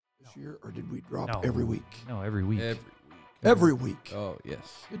this year, or did we drop No. every week? No, every week. Every week. Oh,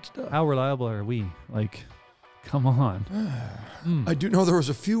 yes. Good stuff. How reliable are we? Like, come on. I do know there was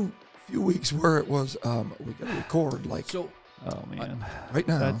a few weeks where it was we got to record like So, Oh, man. right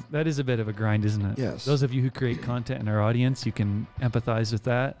now. That is a bit of a grind, isn't it? Yes. Those of you who create content in our audience, you can empathize with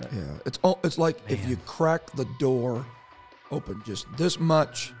that. Yeah, it's like if you crack the door open just this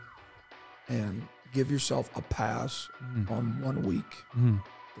much and give yourself a pass on 1 week,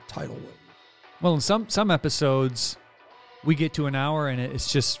 the tidal wave. Well, in some episodes, we get to an hour and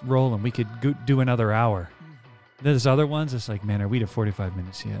it's just rolling. We could do another hour. There's other ones, it's like, man, are we to 45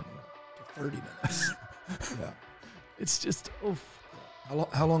 minutes yet? To 30 minutes. Yeah. It's just, oof.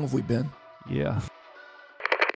 How long have we been? Yeah.